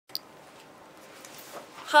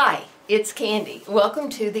Hi, it's Candy. Welcome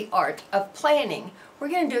to the Art of Planning. We're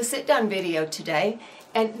going to do a sit-down video today,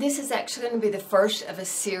 and this is actually going to be the first of a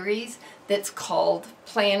series that's called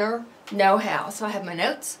Planner Know-How. So I have my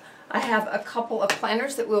notes. I have a couple of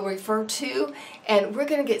planners that we'll refer to, and we're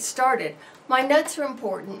going to get started. My notes are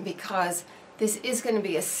important because this is going to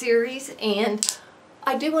be a series, and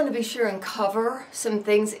I do want to be sure and cover some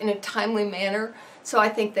things in a timely manner, so I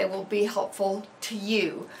think they will be helpful to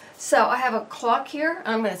you. So I have a clock here.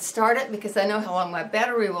 I'm going to start it because I know how long my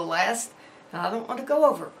battery will last, and I don't want to go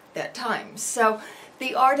over that time. So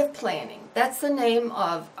the Art of Planning, that's the name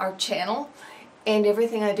of our channel and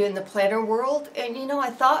everything I do in the planner world. And you know,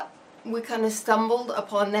 I thought we kind of stumbled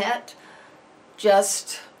upon that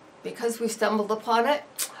just because we stumbled upon it.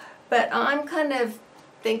 But I'm kind of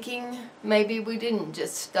thinking maybe we didn't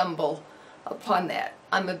just stumble upon that.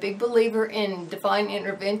 I'm a big believer in divine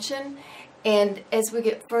intervention, and as I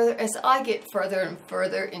get further and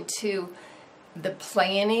further into the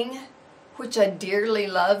planning, which I dearly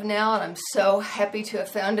love now, and I'm so happy to have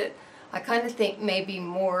found it, I kind of think maybe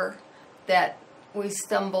more that we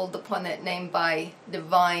stumbled upon that name by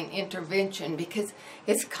divine intervention, because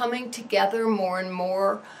it's coming together more and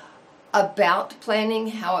more about planning,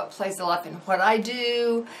 how it plays a lot in what I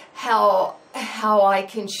do, how I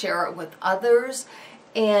can share it with others.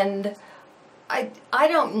 And I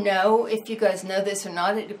don't know if you guys know this or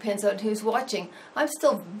not. It depends on who's watching. I'm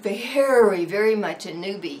still very, very much a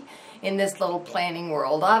newbie in this little planning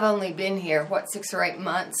world. I've only been here, what, 6 or 8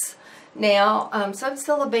 months now. So I'm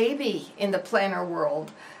still a baby in the planner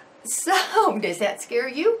world. So does that scare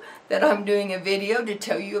you that I'm doing a video to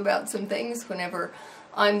tell you about some things whenever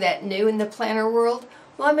I'm that new in the planner world?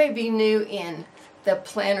 Well, I may be new in the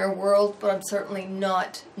planner world, but I'm certainly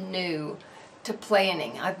not new to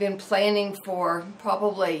planning. I've been planning for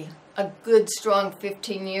probably a good strong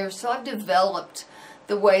 15 years, so I've developed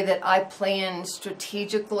the way that I plan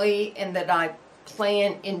strategically and that I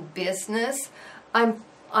plan in business.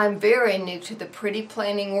 I'm very new to the pretty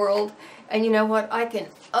planning world, and you know what? I can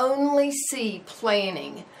only see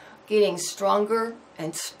planning getting stronger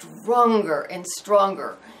and stronger and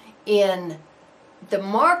stronger in the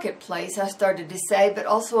marketplace, I started to say, but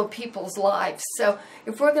also in people's lives. So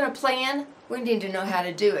if we're going to plan, we need to know how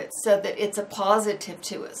to do it so that it's a positive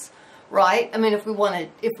to us, right? I mean, if we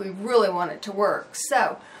really want it to work.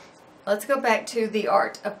 So let's go back to the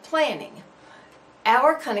art of planning.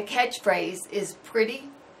 Our kind of catchphrase is pretty,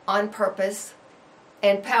 on purpose,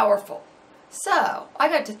 and powerful. So I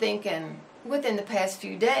got to thinking within the past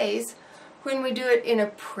few days, when we do it in a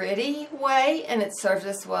pretty way and it serves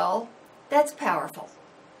us well, that's powerful.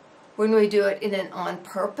 When we do it in an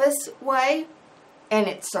on-purpose way and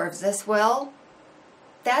it serves us well,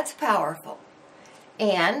 that's powerful.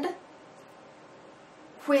 And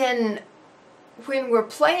when we're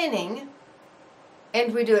planning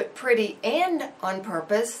and we do it pretty and on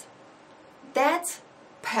purpose, that's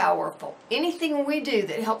powerful. Anything we do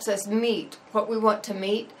that helps us meet what we want to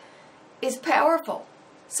meet is powerful.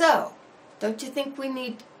 So, don't you think we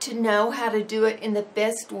need to know how to do it in the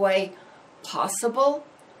best way possible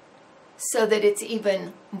so that it's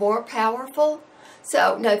even more powerful?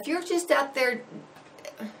 So, now if you're just out there,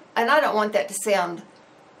 and I don't want that to sound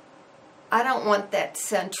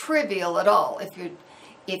trivial at all.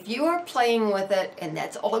 If you are playing with it and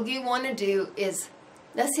that's all you want to do is,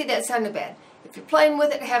 now see, that sounded bad. If you're playing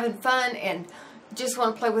with it, having fun, and just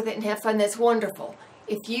want to play with it and have fun, that's wonderful.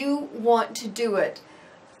 If you want to do it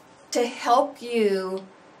to help you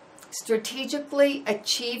strategically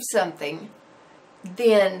achieve something,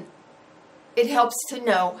 then it helps to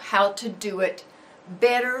know how to do it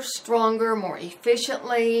better, stronger, more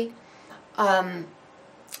efficiently,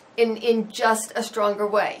 in just a stronger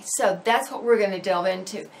way. So that's what we're going to delve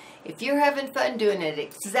into. If you're having fun doing it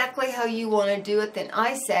exactly how you want to do it, then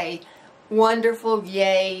I say, wonderful,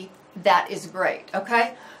 yay, that is great,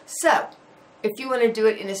 okay? So, if you want to do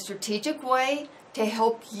it in a strategic way to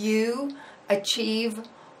help you achieve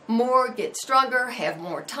more, get stronger, have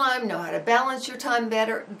more time, know how to balance your time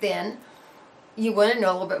better, then you want to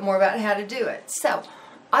know a little bit more about how to do it. So,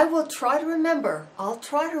 I'll try to remember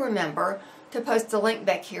to post a link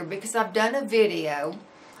back here, because I've done a video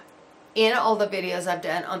in all the videos I've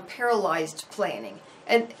done on paralyzed planning,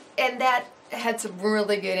 and that had some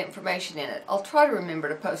really good information in it. I'll try to remember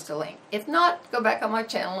to post a link. If not, go back on my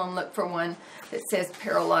channel and look for one that says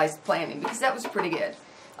paralyzed planning, because that was pretty good.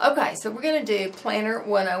 Okay, so we're going to do Planner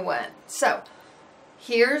 101. So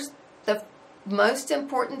here's the most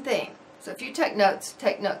important thing. So if you take notes,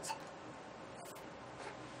 take notes.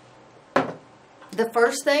 The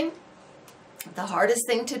first thing, the hardest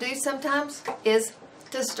thing to do sometimes, is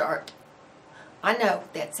to start. I know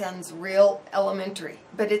that sounds real elementary,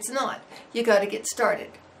 but it's not. You got to get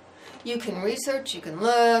started. You can research, you can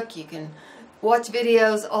look, you can watch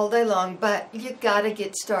videos all day long, but you got to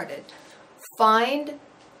get started. Find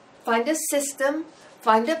a system,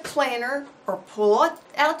 find a planner, or pull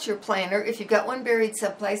out your planner if you've got one buried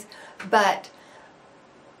someplace, but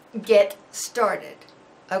get started,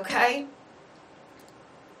 okay?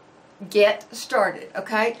 Get started,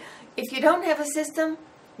 okay? If you don't have a system,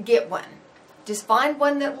 get one. Just find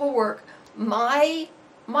one that will work. My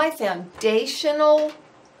foundational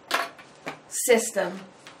system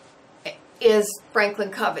is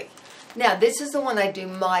Franklin Covey. Now, this is the one I do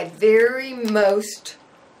my very most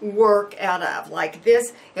work out of. Like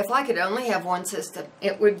this, if I could only have one system,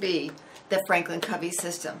 it would be the Franklin Covey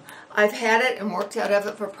system. I've had it and worked out of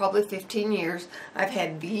it for probably 15 years. I've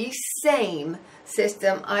had the same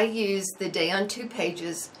system. I use the day on 2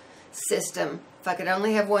 pages system. If I could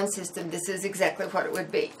only have one system, this is exactly what it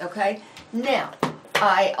would be, okay? Now,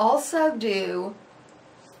 I also do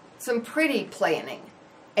some pretty planning,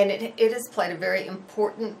 and it has played a very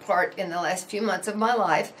important part in the last few months of my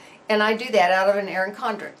life, and I do that out of an Erin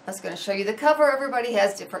Condren. I was going to show you the cover. Everybody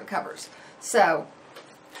has different covers. So,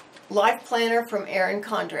 Life Planner from Erin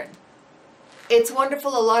Condren. It's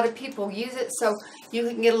wonderful. A lot of people use it, so you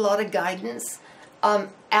can get a lot of guidance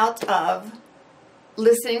out of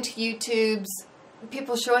listening to YouTube's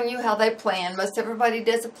people showing you how they plan. Most everybody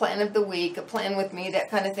does a plan of the week, a plan with me,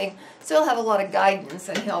 that kind of thing. So you'll have a lot of guidance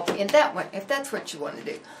and help in that one, if that's what you want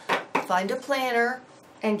to do. Find a planner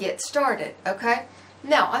and get started, okay?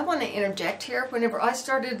 Now, I want to interject here. Whenever I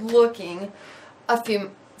started looking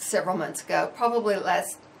several months ago, probably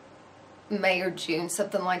last May or June,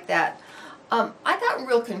 something like that, I got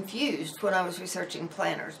real confused when I was researching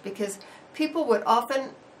planners, because people would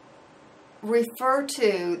often refer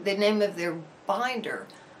to the name of their binder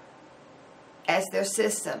as their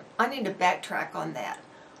system. I need to backtrack on that.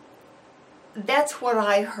 That's what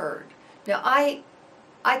I heard. Now, I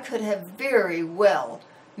could have very well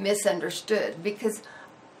misunderstood, because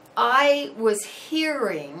I was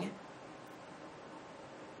hearing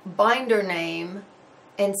binder name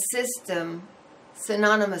and system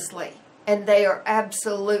synonymously, and they are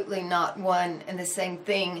absolutely not one and the same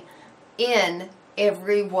thing in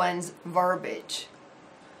everyone's verbiage.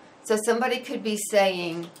 So somebody could be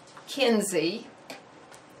saying Kinsey,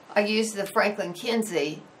 I use the Franklin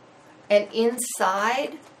Kinsey, and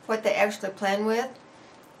inside what they actually plan with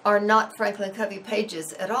are not Franklin Covey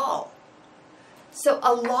pages at all. So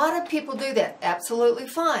a lot of people do that, absolutely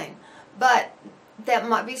fine, but that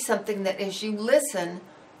might be something that as you listen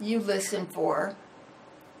for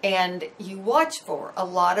and you watch for. A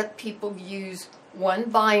lot of people use one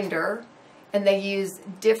binder and they use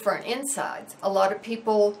different insides. A lot of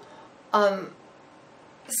people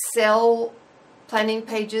sell planning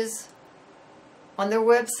pages on their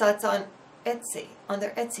websites on Etsy, on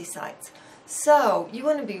their Etsy sites. So you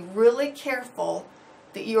want to be really careful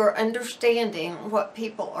that you are understanding what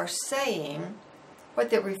people are saying, what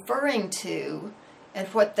they're referring to, and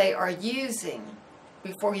what they are using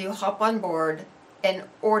before you hop on board and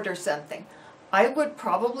order something. I would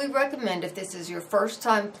probably recommend, if this is your first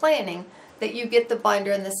time planning, that you get the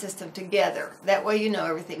binder and the system together. That way you know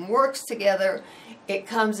everything works together, it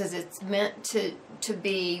comes as it's meant to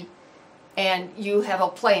be, and you have a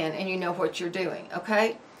plan and you know what you're doing,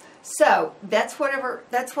 okay? So that's what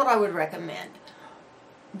I would recommend,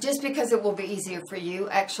 just because it will be easier for you,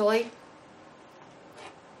 actually.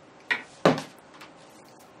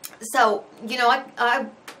 So, you know, I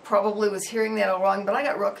probably was hearing that all wrong, but I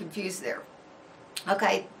got real confused there.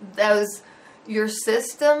 Okay, your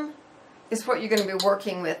system is what you're going to be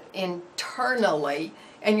working with internally,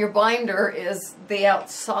 and your binder is the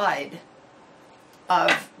outside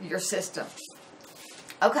of your system.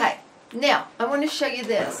 Okay, now I want to show you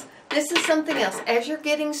this. This is something else. As you're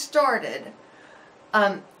getting started,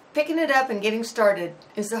 picking it up and getting started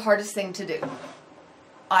is the hardest thing to do,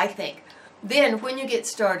 I think. Then when you get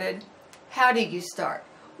started, how do you start?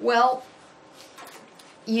 Well,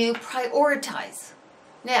 you prioritize.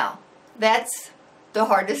 Now, that's the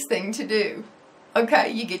hardest thing to do.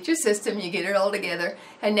 Okay, you get your system, you get it all together,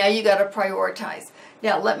 and now you got to prioritize.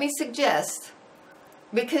 Now, let me suggest,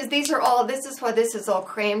 because this is why this is all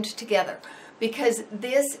crammed together, because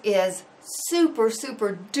this is super,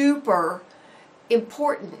 super duper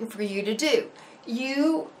important for you to do.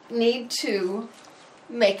 You need to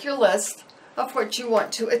make your list of what you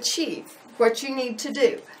want to achieve, what you need to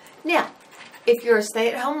do. Now, if you're a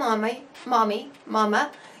stay-at-home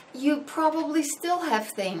mama, you probably still have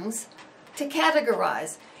things to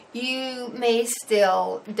categorize. You may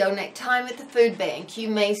still donate time at the food bank. You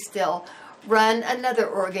may still run another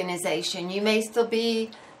organization. You may still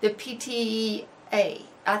be the PTA.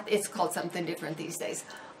 It's called something different these days.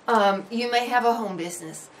 You may have a home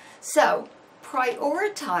business. So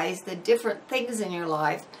prioritize the different things in your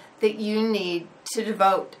life that you need to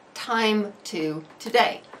devote time to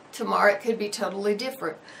today. Tomorrow it could be totally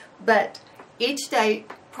different. But each day,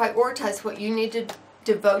 prioritize what you need to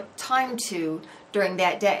devote time to during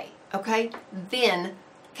that day. Okay? Then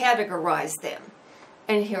categorize them.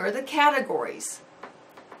 And here are the categories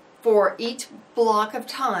for each block of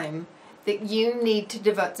time that you need to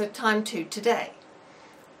devote some time to today.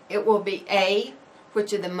 It will be A,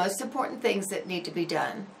 which are the most important things that need to be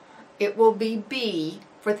done. It will be B,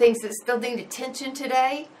 for things that still need attention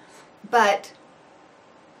today, but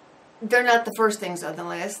they're not the first things on the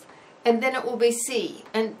list. And then it will be C.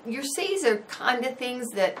 And your C's are kind of things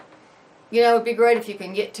that, you know, it'd be great if you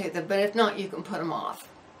can get to them, but if not, you can put them off.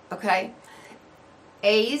 Okay?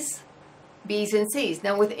 A's, B's, and C's.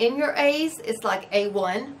 Now within your A's, it's like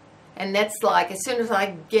A1, and that's like as soon as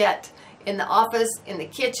I get in the office, in the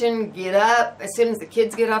kitchen, get up, as soon as the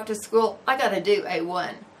kids get off to school, I got to do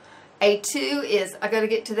A1. A2 is I got to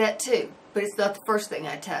get to that too, but it's not the first thing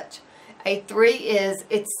I touch. A3 is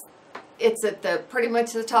it's at the pretty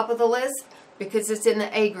much the top of the list because it's in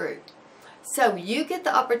the A group. So you get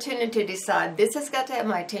the opportunity to decide this has got to have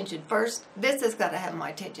my attention first, this has got to have my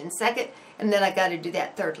attention second, and then I got to do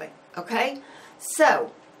that thirdly. Okay?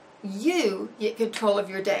 So you get control of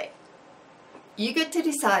your day. You get to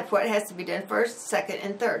decide what has to be done first, second,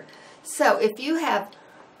 and third. So if you have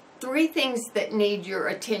 3 things that need your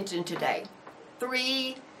attention today,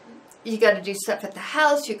 3, you got to do stuff at the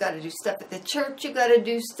house, you got to do stuff at the church, you got to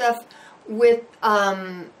do stuff with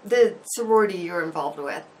the sorority you're involved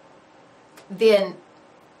with, then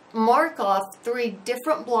mark off 3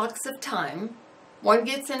 different blocks of time. One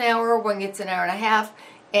gets an hour, one gets an hour and a half,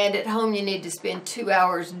 and at home you need to spend 2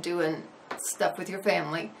 hours doing stuff with your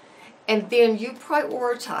family. And then you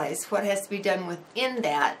prioritize what has to be done within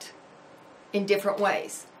that in different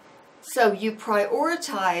ways. So you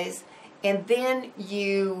prioritize and then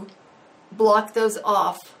you block those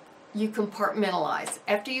off. You compartmentalize.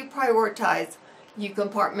 After you prioritize, you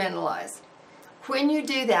compartmentalize. When you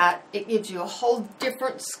do that, it gives you a whole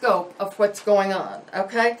different scope of what's going on.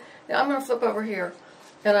 Okay? Now I'm going to flip over here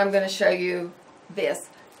and I'm going to show you this.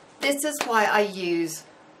 This is why I use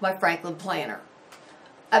my Franklin planner.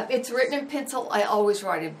 It's written in pencil. I always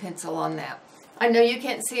write in pencil on that. I know you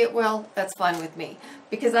can't see it well. That's fine with me.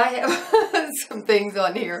 Because I have some things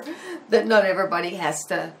on here that not everybody has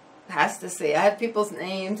to see. I have people's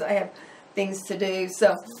names. I have things to do.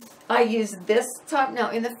 So I use this type.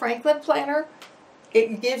 Now in the Franklin planner,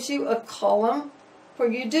 it gives you a column where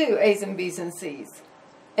you do A's and B's and C's.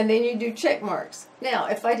 And then you do check marks. Now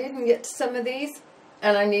if I didn't get to some of these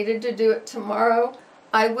and I needed to do it tomorrow,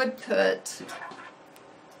 I would put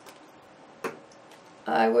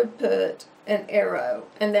an arrow,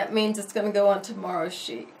 and that means it's going to go on tomorrow's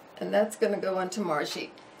sheet, and that's going to go on tomorrow's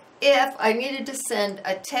sheet. If I needed to send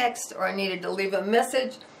a text or I needed to leave a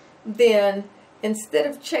message, then instead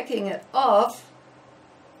of checking it off,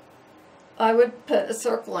 I would put a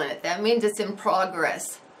circle in it. That means it's in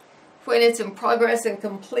progress. When it's in progress and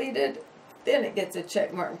completed, then it gets a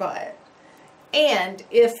check mark by it. And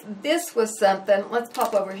if this was something, let's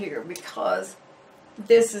pop over here because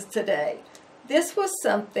this is today. This was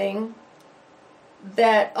something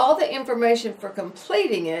that all the information for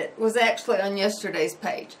completing it was actually on yesterday's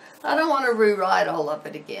page. I don't want to rewrite all of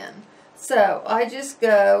it again. So I just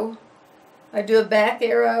go, I do a back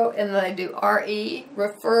arrow and then I do RE,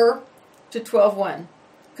 refer to 12:1,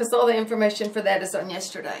 because all the information for that is on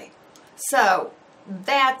yesterday. So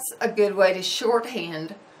that's a good way to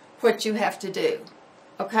shorthand what you have to do.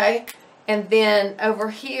 Okay? And then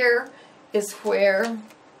over here is where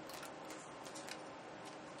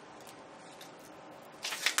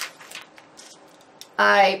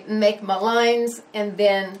I make my lines, and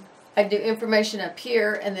then I do information up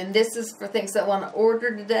here, and then this is for things I want to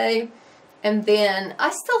order today. And then I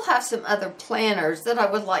still have some other planners that I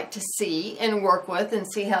would like to see and work with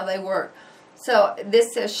and see how they work. So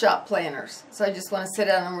this says shop planners. So I just want to sit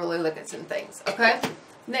down and really look at some things. Okay?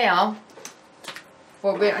 Now,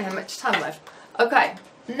 well, we don't have much time left. Okay,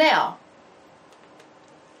 now,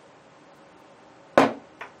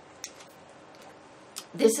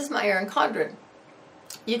 this is my Erin Condren.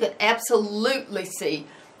 You can absolutely see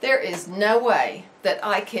there is no way that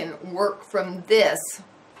I can work from this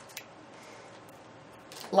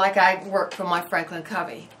like I work from my Franklin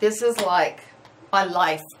Covey. This is like my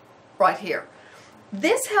life right here.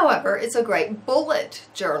 This, however, is a great bullet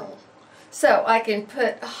journal. So I can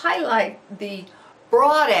highlight the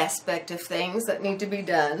broad aspect of things that need to be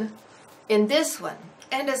done in this one.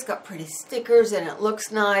 And it's got pretty stickers and it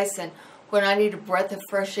looks nice, and when I need a breath of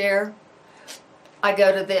fresh air, I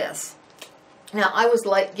go to this. Now, I was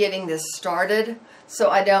late getting this started, so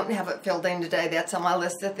I don't have it filled in today. That's on my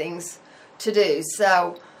list of things to do.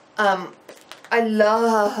 So, I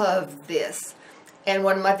love this. And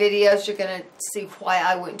one of my videos, you're going to see why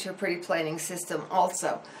I went to a pretty planning system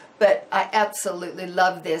also. But I absolutely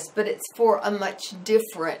love this, but it's for a much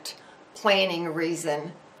different planning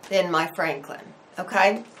reason than my Franklin,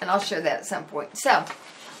 okay? And I'll share that at some point. So,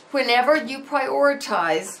 whenever you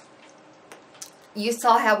prioritize, you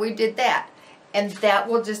saw how we did that. And that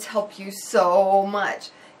will just help you so much.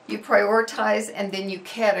 You prioritize and then you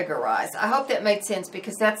categorize. I hope that made sense,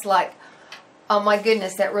 because that's like, oh my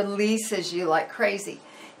goodness, that releases you like crazy.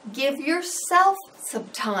 Give yourself some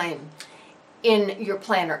time in your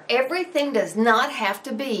planner. Everything does not have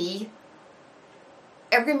to be,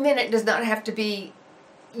 every minute does not have to be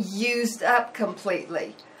used up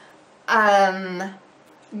completely.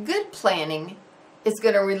 Good planning is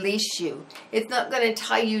going to release you. It's not going to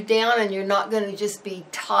tie you down, and you're not going to just be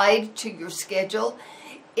tied to your schedule.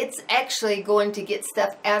 It's actually going to get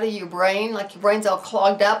stuff out of your brain, like your brain's all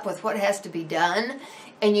clogged up with what has to be done,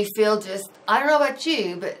 and you feel just, I don't know about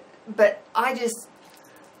you, but I just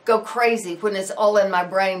go crazy when it's all in my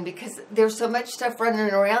brain, because there's so much stuff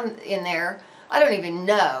running around in there, I don't even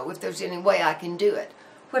know if there's any way I can do it.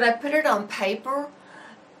 When I put it on paper,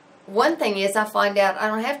 one thing is I find out I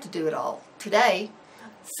don't have to do it all today.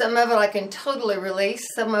 Some of it I can totally release,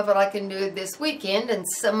 some of it I can do this weekend, and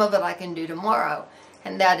some of it I can do tomorrow.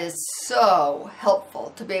 And that is so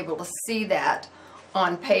helpful to be able to see that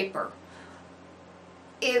on paper.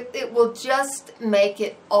 It will just make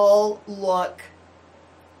it all look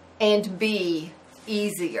and be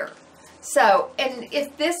easier. So, and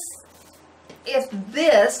if this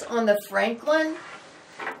on the Franklin,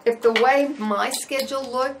 if the way my schedule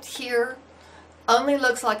looked here only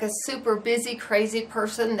looks like a super busy, crazy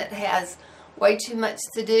person that has way too much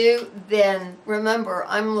to do, then remember,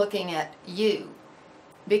 I'm looking at you,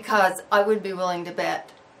 because I would be willing to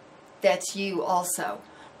bet that's you also.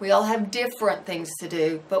 We all have different things to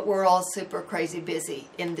do, but we're all super crazy busy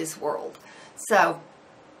in this world. So,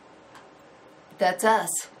 that's us.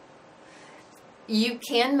 You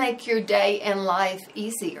can make your day and life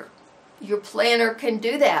easier. Your planner can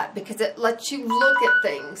do that, because it lets you look at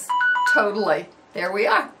things totally. There we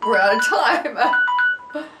are. We're out of time.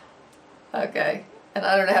 Okay. And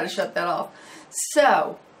I don't know how to shut that off.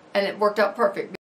 So, and it worked out perfect.